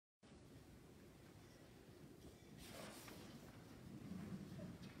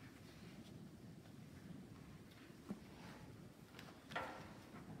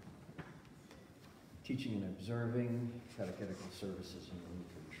teaching and observing catechetical services in the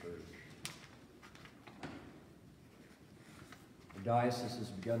Lutheran Church. The diocese has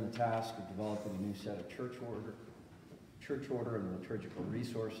begun the task of developing a new set of church order and liturgical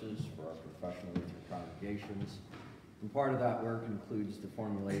resources for our professional Lutheran congregations. And part of that work includes the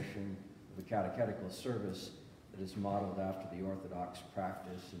formulation of a catechetical service that is modeled after the Orthodox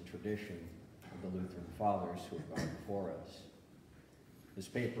practice and tradition of the Lutheran fathers who have gone before us. This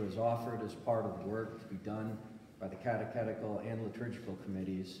paper is offered as part of the work to be done by the catechetical and liturgical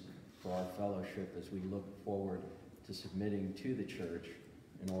committees for our fellowship as we look forward to submitting to the Church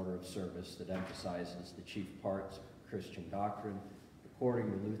an order of service that emphasizes the chief parts of Christian doctrine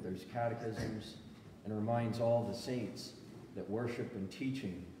according to Luther's catechisms and reminds all the saints that worship and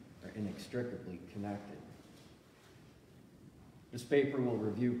teaching are inextricably connected. This paper will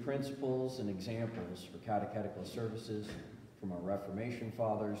review principles and examples for catechetical services from our Reformation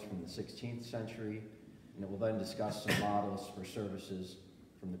fathers from the 16th century, and it will then discuss some models for services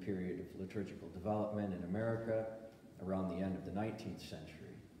from the period of liturgical development in America around the end of the 19th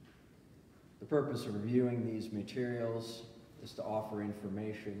century. The purpose of reviewing these materials is to offer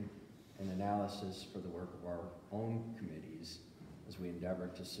information and analysis for the work of our own committees as we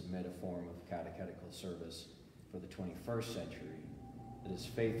endeavor to submit a form of catechetical service for the 21st century that is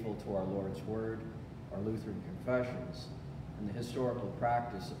faithful to our Lord's Word, our Lutheran confessions, and the historical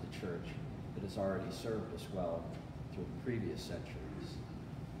practice of the Church that has already served us well through the previous centuries.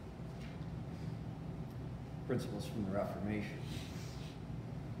 Principles from the Reformation.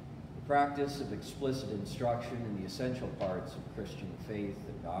 The practice of explicit instruction in the essential parts of Christian faith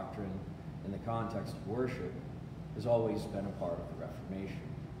and doctrine in the context of worship has always been a part of the Reformation.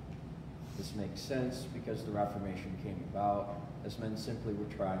 This makes sense because the Reformation came about as men simply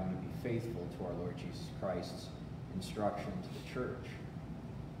were trying to be faithful to our Lord Jesus Christ's instruction to the Church.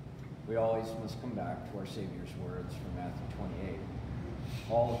 We always must come back to our Savior's words from Matthew 28.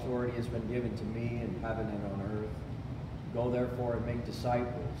 All authority has been given to me in heaven and on earth. Go therefore and make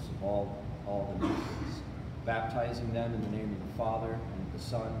disciples of all the nations, baptizing them in the name of the Father and of the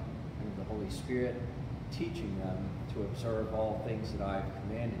Son and of the Holy Spirit, teaching them to observe all things that I have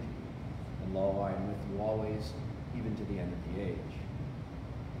commanded you. And lo, I am with you always, even to the end of the age.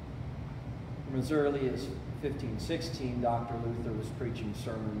 From as early as 1516, Dr. Luther was preaching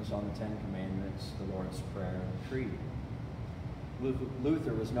sermons on the Ten Commandments, the Lord's Prayer, and the Creed.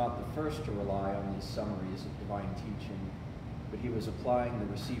 Luther was not the first to rely on these summaries of divine teaching, but he was applying the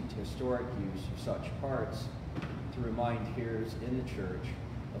received historic use of such parts to remind hearers in the Church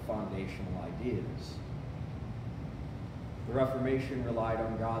of foundational ideas. The Reformation relied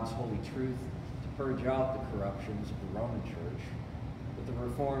on God's holy truth to purge out the corruptions of the Roman Church, but the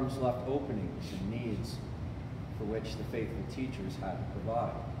reforms left openings and needs for which the faithful teachers had to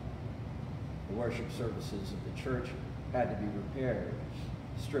provide. The worship services of the Church had to be repaired,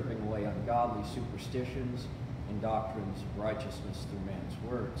 stripping away ungodly superstitions and doctrines of righteousness through man's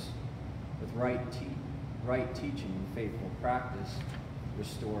works, with right teaching and faithful practice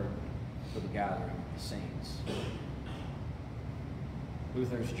restored for the gathering of the saints.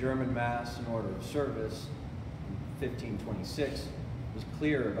 Luther's German Mass and order of service in 1526 was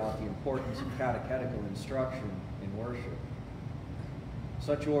clear about the importance of catechetical instruction in worship.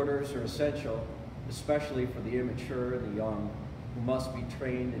 Such orders are essential, especially for the immature and the young, who must be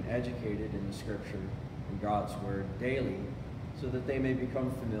trained and educated in the Scripture and God's Word daily, so that they may become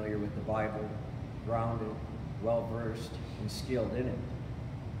familiar with the Bible, grounded, well-versed, and skilled in it,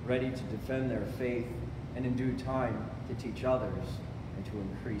 ready to defend their faith, and in due time to teach others and to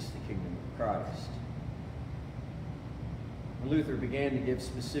increase the kingdom of Christ. When Luther began to give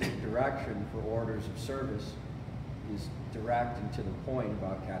specific direction for orders of service, he is direct and to the point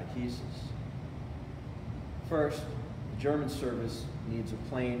about catechesis. First, the German service needs a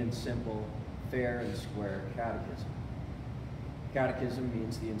plain and simple, fair and square catechism. Catechism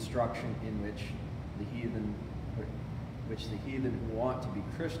means the instruction in which the heathen who want to be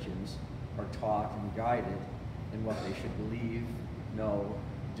Christians are taught and guided in what they should believe, know,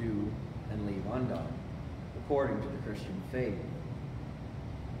 do, and leave undone, according to the Christian faith.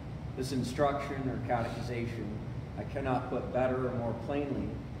 This instruction or catechization I cannot put better or more plainly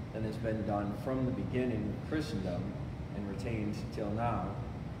than has been done from the beginning of Christendom and retained till now,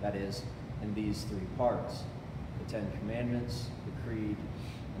 that is, in these three parts: the Ten Commandments, the Creed,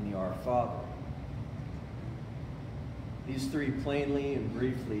 and the Our Father. These three plainly and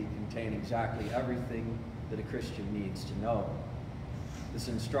briefly contain exactly everything that a Christian needs to know. This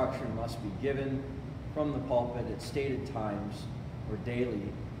instruction must be given from the pulpit at stated times or daily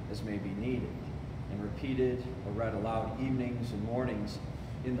as may be needed, and repeated or read aloud evenings and mornings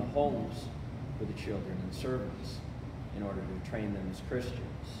in the homes for the children and servants in order to train them as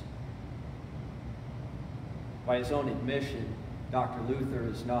Christians. By his own admission, Dr. Luther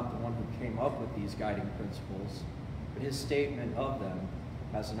is not the one who came up with these guiding principles, but his statement of them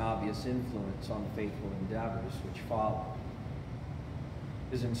has an obvious influence on the faithful endeavors which follow.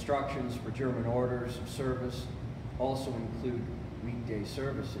 His instructions for German orders of service also include weekday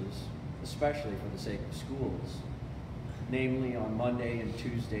services, especially for the sake of schools. Namely, on Monday and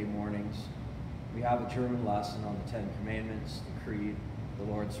Tuesday mornings, we have a German lesson on the Ten Commandments, the Creed, the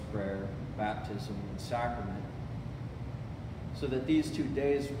Lord's Prayer, baptism, and sacrament, so that these 2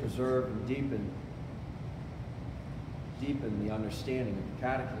 days preserve and deepen the understanding of the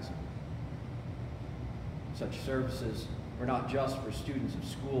Catechism. Such services were not just for students of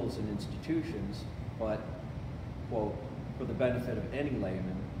schools and institutions, but, quote, for the benefit of any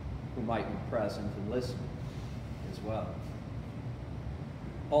layman who might be present and listening as well.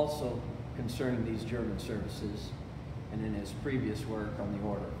 Also, concerning these German services, and in his previous work on the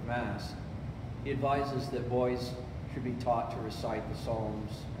order of Mass, he advises that boys should be taught to recite the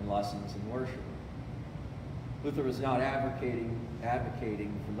Psalms and lessons in worship. Luther was not advocating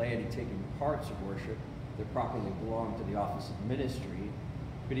for laity taking parts of worship that properly belong to the office of ministry,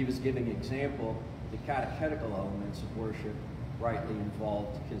 but he was giving example the catechetical elements of worship rightly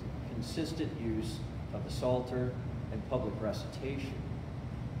involved consistent use of the Psalter and public recitation.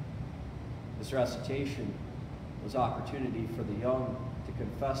 This recitation was opportunity for the young to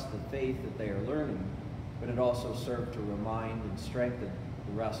confess the faith that they are learning, but it also served to remind and strengthen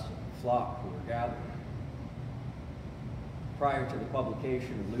the rest of the flock who were gathered. Prior to the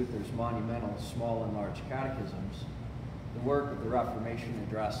publication of Luther's monumental small and large catechisms, the work of the Reformation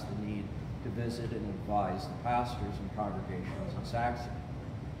addressed the need to visit and advise the pastors and congregations in Saxony.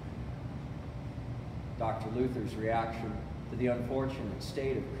 Dr. Luther's reaction to the unfortunate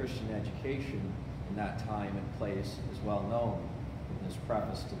state of Christian education in that time and place is well known in his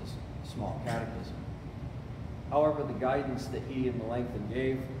preface to the Small Catechism. However, the guidance that he and Melanchthon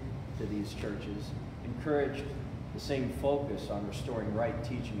gave to these churches encouraged the same focus on restoring right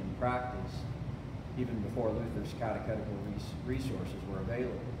teaching and practice even before Luther's catechetical resources were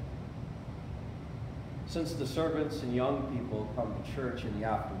available. Since the servants and young people come to church in the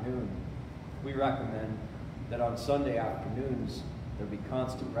afternoon, we recommend that on Sunday afternoons there be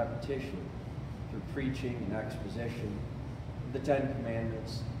constant repetition through preaching and exposition of the Ten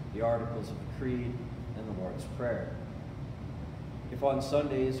Commandments, the Articles of the Creed, and the Lord's Prayer. If on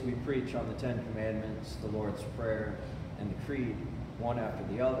Sundays we preach on the Ten Commandments, the Lord's Prayer, and the Creed, one after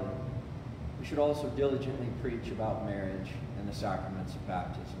the other, we should also diligently preach about marriage and the sacraments of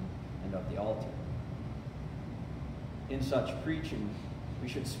baptism and of the altar. In such preaching, we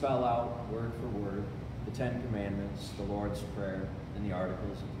should spell out, word for word, the Ten Commandments, the Lord's Prayer, and the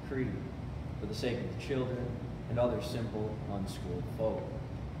Articles of the Creed, for the sake of the children and other simple, unschooled folk.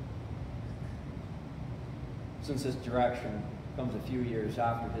 Since this direction comes a few years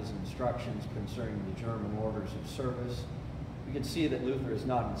after his instructions concerning the German orders of service, we can see that Luther is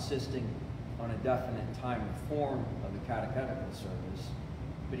not insisting on a definite time and form of the catechetical service,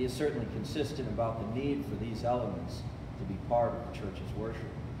 but he is certainly consistent about the need for these elements to be part of the church's worship.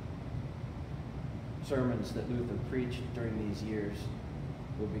 Sermons that Luther preached during these years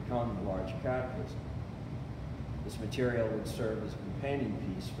would become the large catechism. This material would serve as a companion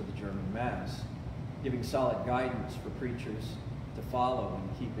piece for the German Mass, giving solid guidance for preachers to follow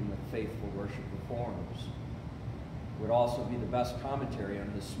in keeping with faithful worship reforms. It would also be the best commentary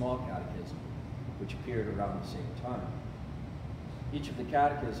on this small catechism, which appeared around the same time. Each of the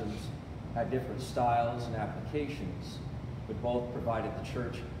catechisms had different styles and applications, but both provided the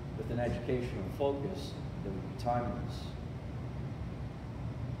church with an educational focus that would be timeless.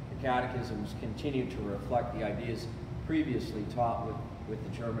 The catechisms continue to reflect the ideas previously taught with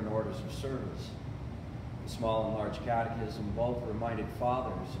the German orders of service. The small and large catechism both reminded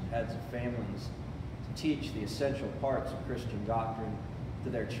fathers and heads of families to teach the essential parts of Christian doctrine to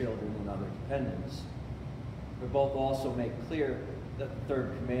their children and other dependents. But both also make clear that the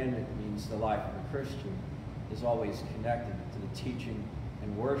third commandment means the life of a Christian is always connected to the teaching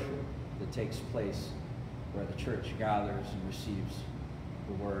and worship that takes place where the church gathers and receives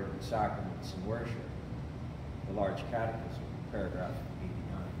the word and sacraments and worship. The Large Catechism, paragraph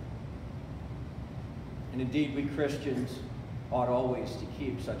 89. And indeed, we Christians ought always to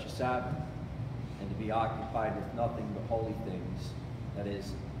keep such a Sabbath and to be occupied with nothing but holy things, that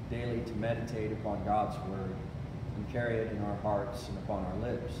is, daily to meditate upon God's word and carry it in our hearts and upon our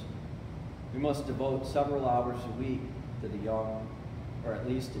lips. We must devote several hours a week to the young, or at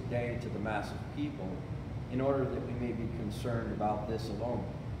least a day to the mass of people, in order that we may be concerned about this alone,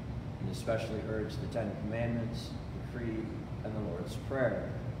 and especially urge the Ten Commandments, the Creed, and the Lord's Prayer,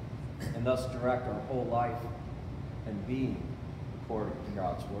 and thus direct our whole life and being according to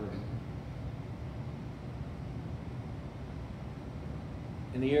God's Word.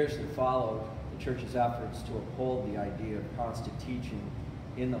 In the years that followed, the Church's efforts to uphold the idea of constant teaching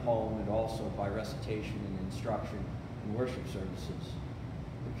in the home and also by recitation and instruction in worship services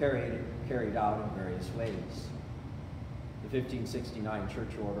were carried out in various ways. The 1569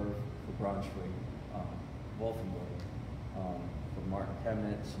 Church Order for Braunschweig, Wolfenburg, from Martin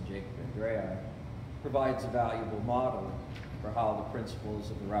Chemnitz and Jacob Andrea, provides a valuable model for how the principles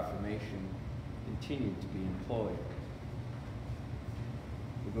of the Reformation continued to be employed.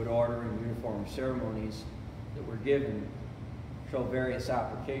 The good order and uniform ceremonies that were given show various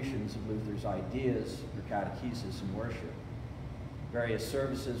applications of Luther's ideas for catechesis and worship. Various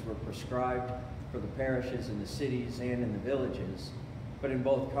services were prescribed for the parishes in the cities and in the villages, but in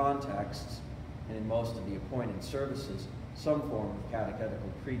both contexts and in most of the appointed services, some form of catechetical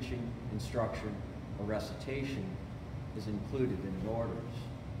preaching, instruction, or recitation is included in the orders.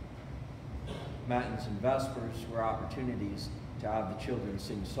 Matins and Vespers were opportunities to have the children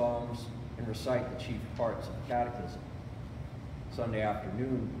sing psalms and recite the chief parts of the catechism. Sunday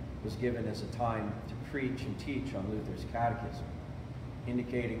afternoon was given as a time to preach and teach on Luther's catechism,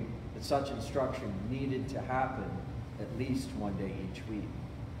 indicating that such instruction needed to happen at least one day each week.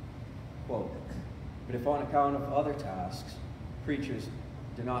 Quote, "But if on account of other tasks, preachers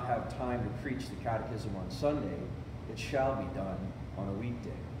do not have time to preach the catechism on Sunday, it shall be done on a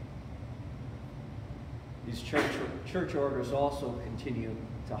weekday." These church orders also continue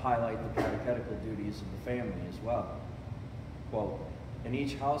to highlight the catechetical duties of the family as well. Quote, "And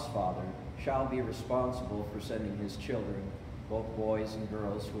each housefather shall be responsible for sending his children, both boys and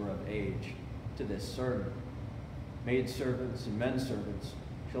girls who are of age, to this sermon. Maidservants and menservants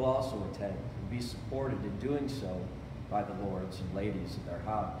shall also attend and be supported in doing so by the lords and ladies of their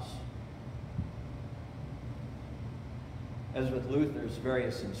house." As with Luther's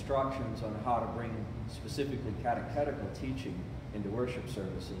various instructions on how to bring specifically catechetical teaching into worship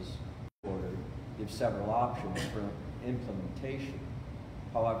services, the order gives several options for implementation.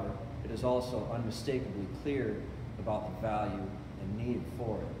 However, it is also unmistakably clear about the value and need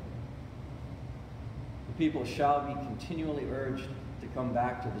for it. The people shall be continually urged to come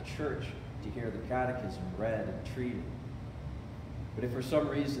back to the church to hear the catechism read and treated. But if for some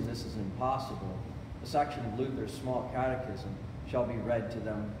reason this is impossible, a section of Luther's small catechism shall be read to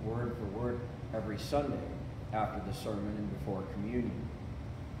them word for word every Sunday after the sermon and before communion.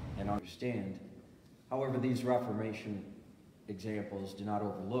 And understand, however, these Reformation examples do not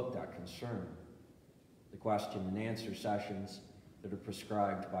overlook that concern. The question and answer sessions that are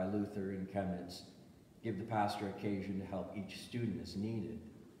prescribed by Luther and Chemnitz give the pastor occasion to help each student as needed.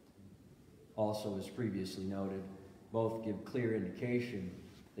 Also, as previously noted, both give clear indication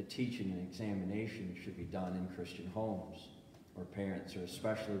that teaching and examination should be done in Christian homes, where parents are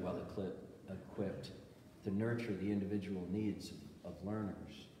especially well equipped to nurture the individual needs of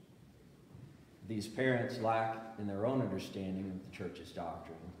learners. These parents lack in their own understanding of the church's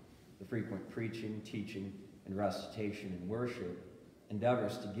doctrine. The frequent preaching, teaching, and recitation in worship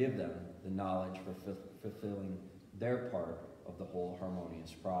endeavors to give them the knowledge for fulfilling their part of the whole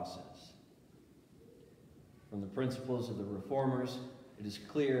harmonious process. From the principles of the Reformers, it is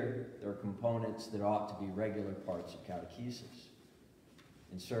clear there are components that ought to be regular parts of catechesis,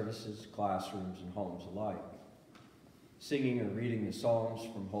 in services, classrooms, and homes alike. Singing or reading the Psalms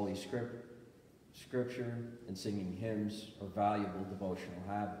from Holy Scripture and singing hymns are valuable devotional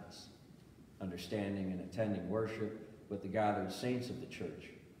habits. Understanding and attending worship with the gathered saints of the church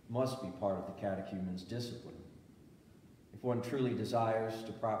must be part of the catechumen's discipline. If one truly desires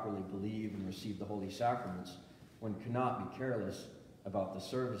to properly believe and receive the holy sacraments, one cannot be careless about the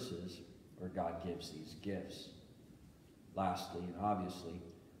services where God gives these gifts. Lastly, and obviously,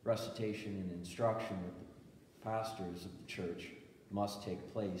 recitation and instruction with the pastors of the church must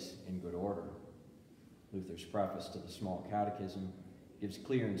take place in good order. Luther's preface to the Small Catechism gives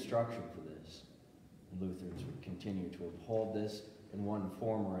clear instruction for this, and Lutherans would continue to uphold this in one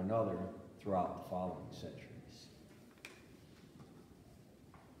form or another throughout the following centuries.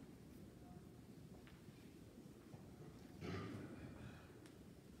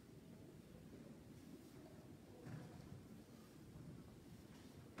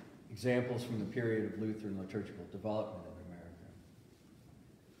 Examples from the period of Lutheran liturgical development in America.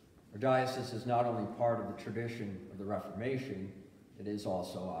 Our diocese is not only part of the tradition of the Reformation, it is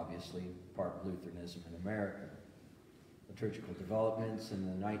also obviously part of Lutheranism in America. Liturgical developments in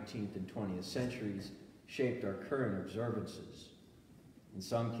the 19th and 20th centuries shaped our current observances. In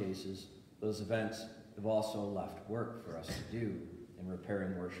some cases, those events have also left work for us to do in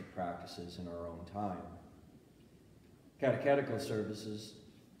repairing worship practices in our own time. Catechetical services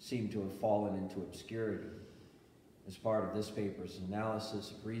seem to have fallen into obscurity. As part of this paper's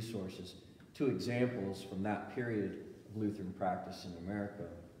analysis of resources, 2 examples from that period of Lutheran practice in America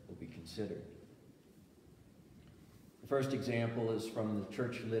will be considered. The first example is from the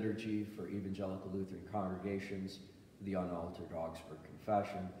Church Liturgy for Evangelical Lutheran Congregations, the Unaltered Augsburg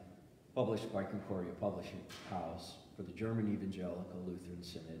Confession, published by Concordia Publishing House for the German Evangelical Lutheran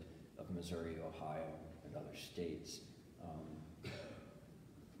Synod of Missouri, Ohio, and other states.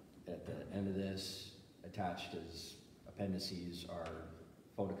 At the end of this, attached as appendices are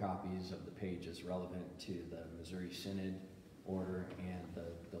photocopies of the pages relevant to the Missouri Synod order and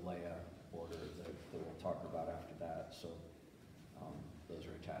the Leah order that we'll talk about after that. So those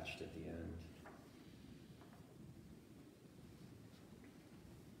are attached at the end.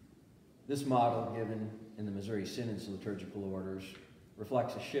 This model given in the Missouri Synod's liturgical orders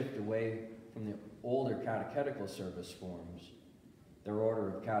reflects a shift away from the older catechetical service forms. Their order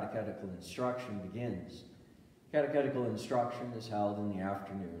of catechetical instruction begins. Catechetical instruction is held in the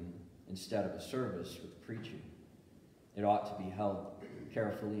afternoon instead of a service with preaching. It ought to be held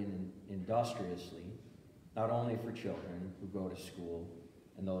carefully and industriously, not only for children who go to school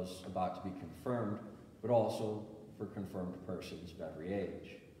and those about to be confirmed, but also for confirmed persons of every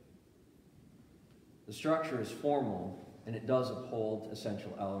age. The structure is formal, and it does uphold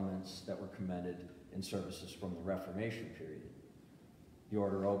essential elements that were commended in services from the Reformation period. The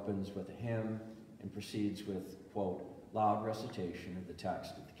order opens with a hymn and proceeds with, quote, loud recitation of the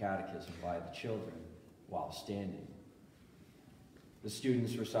text of the Catechism by the children while standing. The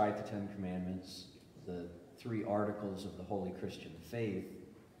students recite the 10 Commandments, the 3 articles of the Holy Christian faith,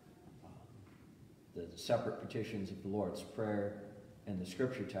 the separate petitions of the Lord's Prayer, and the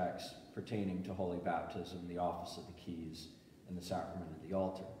scripture texts pertaining to holy baptism, the office of the keys, and the sacrament of the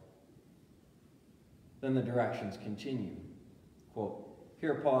altar. Then the directions continue. Quote,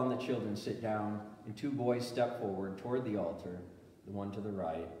 hereupon the children sit down, and 2 boys step forward toward the altar, the one to the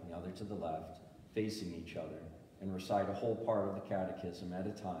right and the other to the left, facing each other, and recite a whole part of the catechism at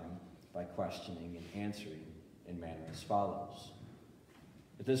a time by questioning and answering in manner as follows.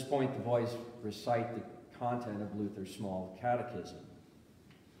 At this point, the boys recite the content of Luther's small catechism.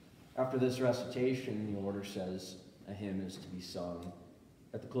 After this recitation, the order says a hymn is to be sung,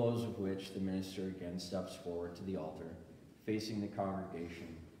 at the close of which the minister again steps forward to the altar, facing the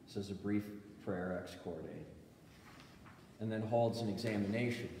congregation, says a brief prayer ex corde, and then holds an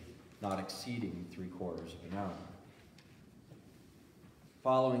examination not exceeding 3/4 of an hour.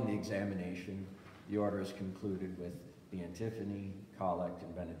 Following the examination, the order is concluded with the antiphony, collect,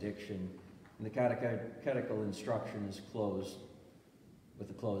 and benediction, and the catechetical instruction is closed with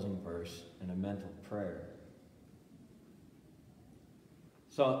a closing verse and a mental prayer.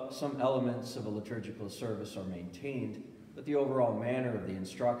 So some elements of a liturgical service are maintained, but the overall manner of the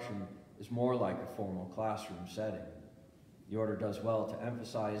instruction is more like a formal classroom setting. The order does well to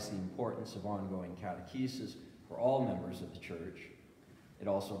emphasize the importance of ongoing catechesis for all members of the church. It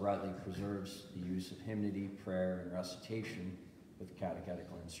also rightly preserves the use of hymnody, prayer, and recitation with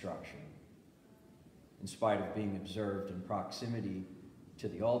catechetical instruction. In spite of being observed in proximity to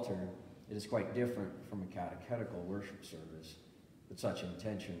the altar, it is quite different from a catechetical worship service, but such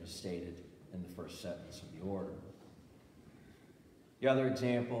intention is stated in the first sentence of the order. The other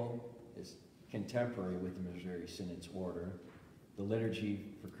example is contemporary with the Missouri Synod's order. The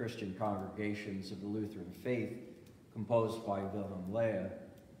Liturgy for Christian Congregations of the Lutheran Faith, composed by Wilhelm Leah,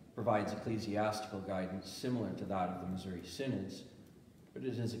 provides ecclesiastical guidance similar to that of the Missouri Synods, but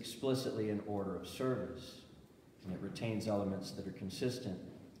it is explicitly an order of service, and it retains elements that are consistent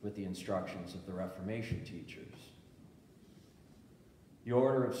with the instructions of the Reformation teachers. The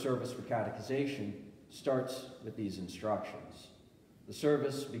order of service for catechization starts with these instructions. The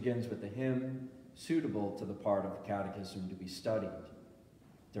service begins with a hymn suitable to the part of the catechism to be studied.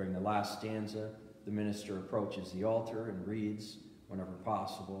 During the last stanza, the minister approaches the altar and reads, whenever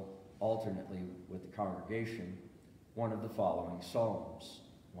possible, alternately with the congregation, one of the following psalms,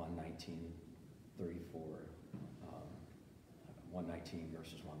 119, 34, 119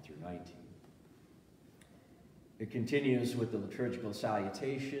 verses 1 through 19. It continues with the liturgical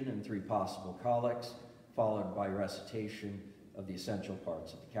salutation and 3 possible collects, followed by recitation of the essential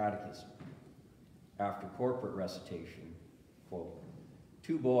parts of the catechism. After corporate recitation, quote,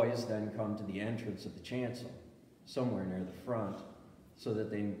 2 boys then come to the entrance of the chancel, somewhere near the front, so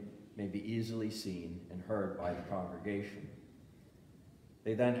that they may be easily seen and heard by the congregation.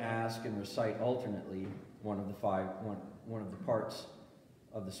 They then ask and recite alternately one of the parts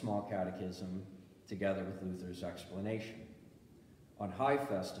of the Small Catechism together with Luther's explanation. On high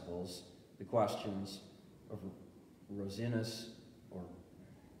festivals, the questions of Rosinus or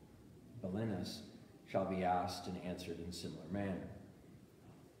Bellinus shall be asked and answered in similar manner.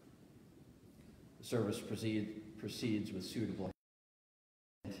 The service proceeds with suitable.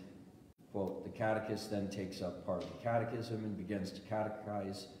 Quote, the catechist then takes up part of the catechism and begins to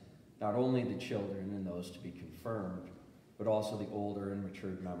catechize not only the children and those to be confirmed, but also the older and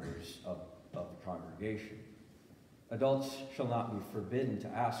matured members of the congregation. Adults shall not be forbidden to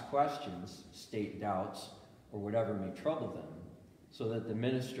ask questions, state doubts, or whatever may trouble them, so that the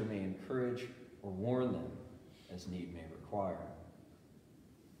minister may encourage or warn them as need may require.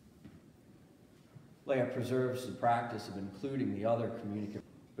 Lea preserves the practice of including the other communicants,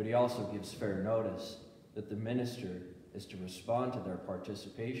 but he also gives fair notice that the minister is to respond to their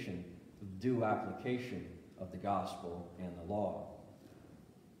participation with due application of the gospel and the law.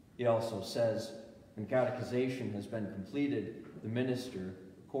 He also says, when catechization has been completed, the minister,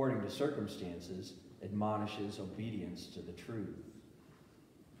 according to circumstances, admonishes obedience to the truth.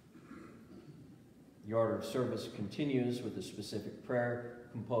 The order of service continues with a specific prayer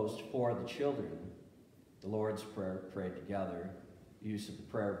composed for the children, the Lord's Prayer prayed together, use of the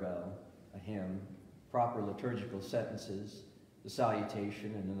prayer bell, a hymn, proper liturgical sentences, the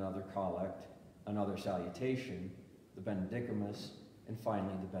salutation and another collect, another salutation, the benedicamus, and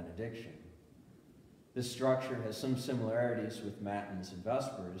finally the benediction. This structure has some similarities with matins and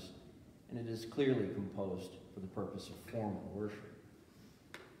vespers, and it is clearly composed for the purpose of formal worship.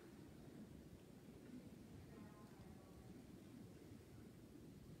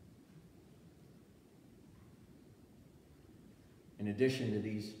 In addition to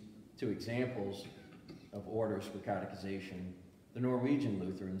these two examples of orders for catechization, the Norwegian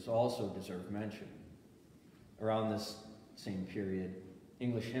Lutherans also deserve mention. Around this same period,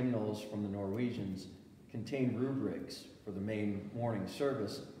 English hymnals from the Norwegians contain rubrics for the main morning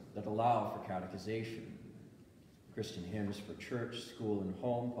service that allow for catechization. Christian Hymns for Church, School, and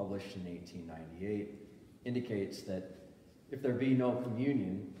Home, published in 1898, indicates that if there be no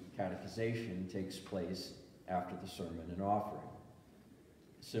communion, catechization takes place after the sermon and offering.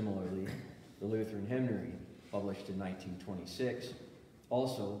 Similarly, the Lutheran Hymnary, published in 1926,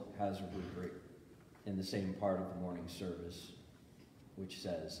 also has a rubric in the same part of the morning service, which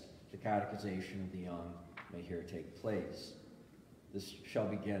says, the catechization of the young may here take place. This shall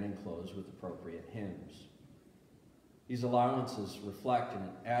begin and close with appropriate hymns. These allowances reflect an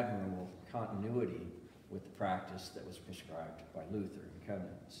admirable continuity with the practice that was prescribed by Luther and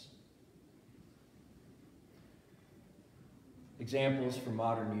Chemnitz. Examples for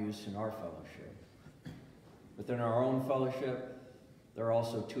modern use in our fellowship. Within our own fellowship, there are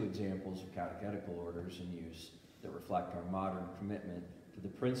also two examples of catechetical orders in use that reflect our modern commitment to the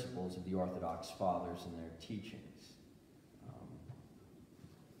principles of the Orthodox Fathers and their teachings.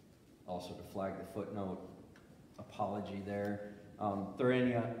 Also to flag the footnote apology there. There are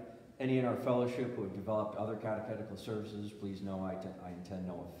any in our fellowship who have developed other catechetical services, please know I intend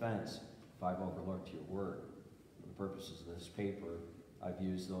no offense if I've overlooked your work. For the purposes of this paper, I've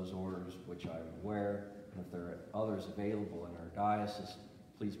used those orders which I'm aware, and if there are others available in our diocese,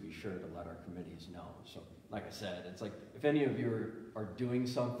 please be sure to let our committees know. So, like I said, it's like, if any of you are doing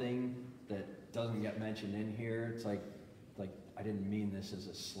something that doesn't get mentioned in here, it's like I didn't mean this as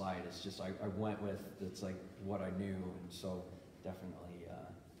a slight, it's just I went with, it's like what I knew, and so definitely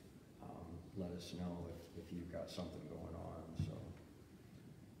let us know if you've got something going on, so.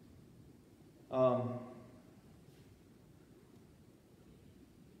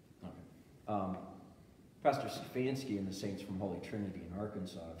 Pastor Stefanski and the Saints from Holy Trinity in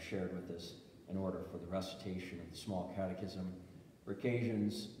Arkansas have shared with us an order for the recitation of the small catechism for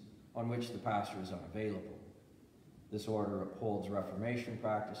occasions on which the pastor is unavailable. This order upholds Reformation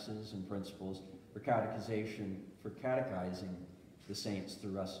practices and principles for catechizing the saints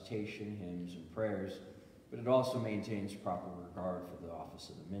through recitation, hymns, and prayers, but it also maintains proper regard for the office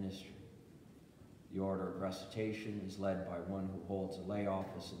of the ministry. The order of recitation is led by one who holds a lay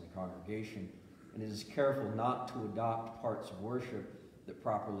office in the congregation, and it is careful not to adopt parts of worship that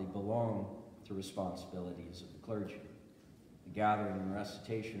properly belong to responsibilities of the clergy. The gathering and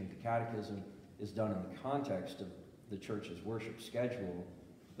recitation of the catechism is done in the context of the church's worship schedule,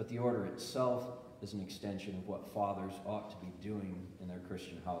 but the order itself is an extension of what fathers ought to be doing in their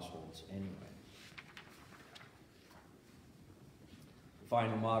Christian households anyway. The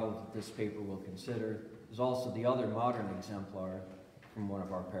final model that this paper will consider is also the other modern exemplar from one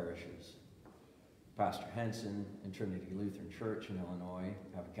of our parishes. Pastor Henson in Trinity Lutheran Church in Illinois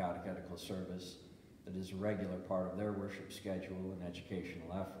have a catechetical service that is a regular part of their worship schedule and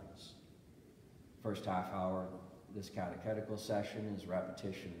educational efforts. First half hour of this catechetical session is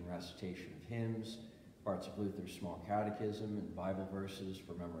repetition and recitation of hymns, parts of Luther's small catechism, and Bible verses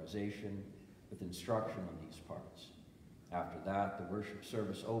for memorization, with instruction on these parts. After that, the worship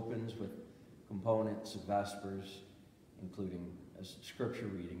service opens with components of Vespers, including a scripture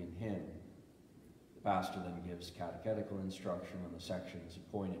reading and hymn. The pastor then gives catechetical instruction on the sections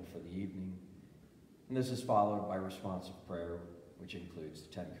appointed for the evening, and this is followed by responsive prayer, which includes the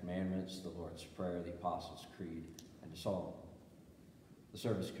Ten Commandments, the Lord's Prayer, the Apostles' Creed, and a psalm. The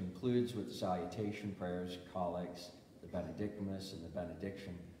service concludes with the salutation prayers, collects, the Benedictus, and the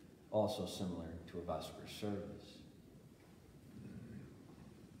benediction, also similar to a Vesper service.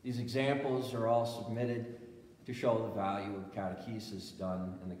 These examples are all submitted to show the value of catechesis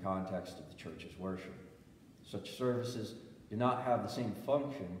done in the context of the church's worship. Such services do not have the same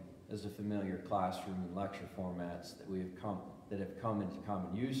function as the familiar classroom and lecture formats that have come into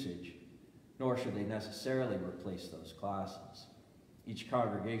common usage, nor should they necessarily replace those classes. Each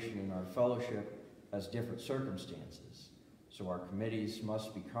congregation in our fellowship has different circumstances, so our committees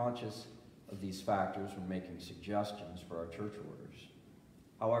must be conscious of these factors when making suggestions for our church orders.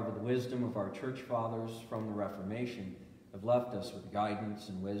 However, the wisdom of our church fathers from the Reformation have left us with guidance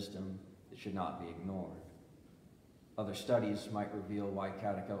and wisdom that should not be ignored. Other studies might reveal why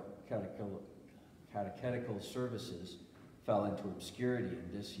catechetical services fell into obscurity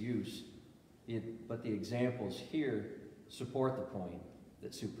and disuse, but the examples here support the point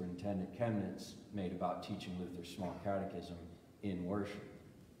that Superintendent Chemnitz made about teaching Luther's small catechism in worship.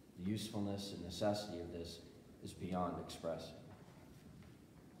 The usefulness and necessity of this is beyond expressing.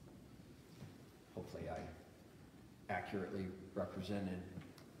 Hopefully I accurately represented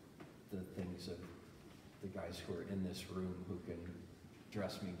the things of the guys who are in this room who can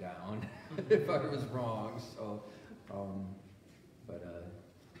dress me down if I was wrong. So,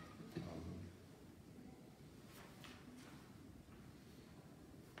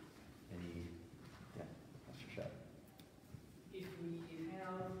 Pastor Shep. If we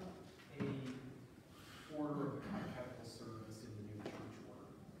have a order of the catechetical service in the new church order,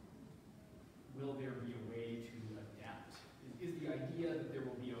 will there be a way to adapt? Is the idea that there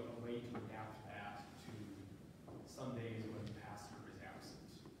will be a way to adapt that to Sundays when the pastor is absent?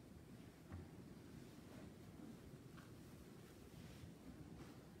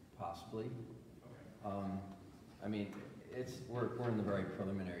 Possibly. Okay. I mean, we're in the very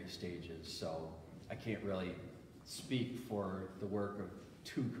preliminary stages, so I can't really speak for the work of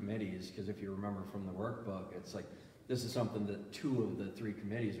two committees, because if you remember from the workbook, it's like this is something that two of the three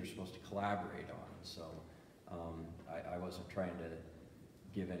committees are supposed to collaborate on. So I wasn't trying to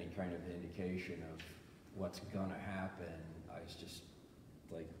give any kind of indication of what's gonna happen. I was just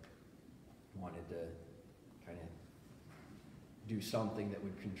like wanted to kind of do something that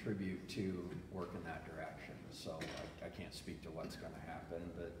would contribute to work in that direction. So I can't speak to what's going to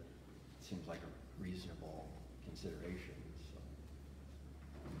happen, but it seems like a reasonable consideration. So.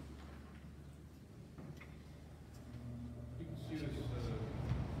 You can see this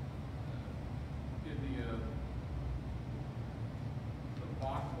in the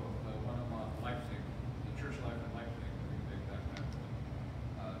box of the one on Leipzig, the church life in Leipzig, I think they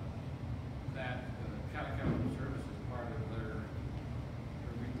that that catechetical service is part of their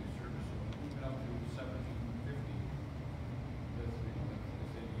weekly service. So even up to 1750, that's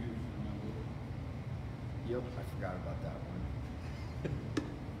in use in my book. Yep, I forgot about that one.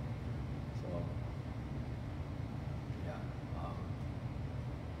 So, yeah.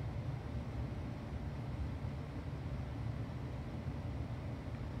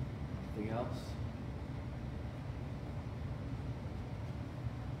 Anything else?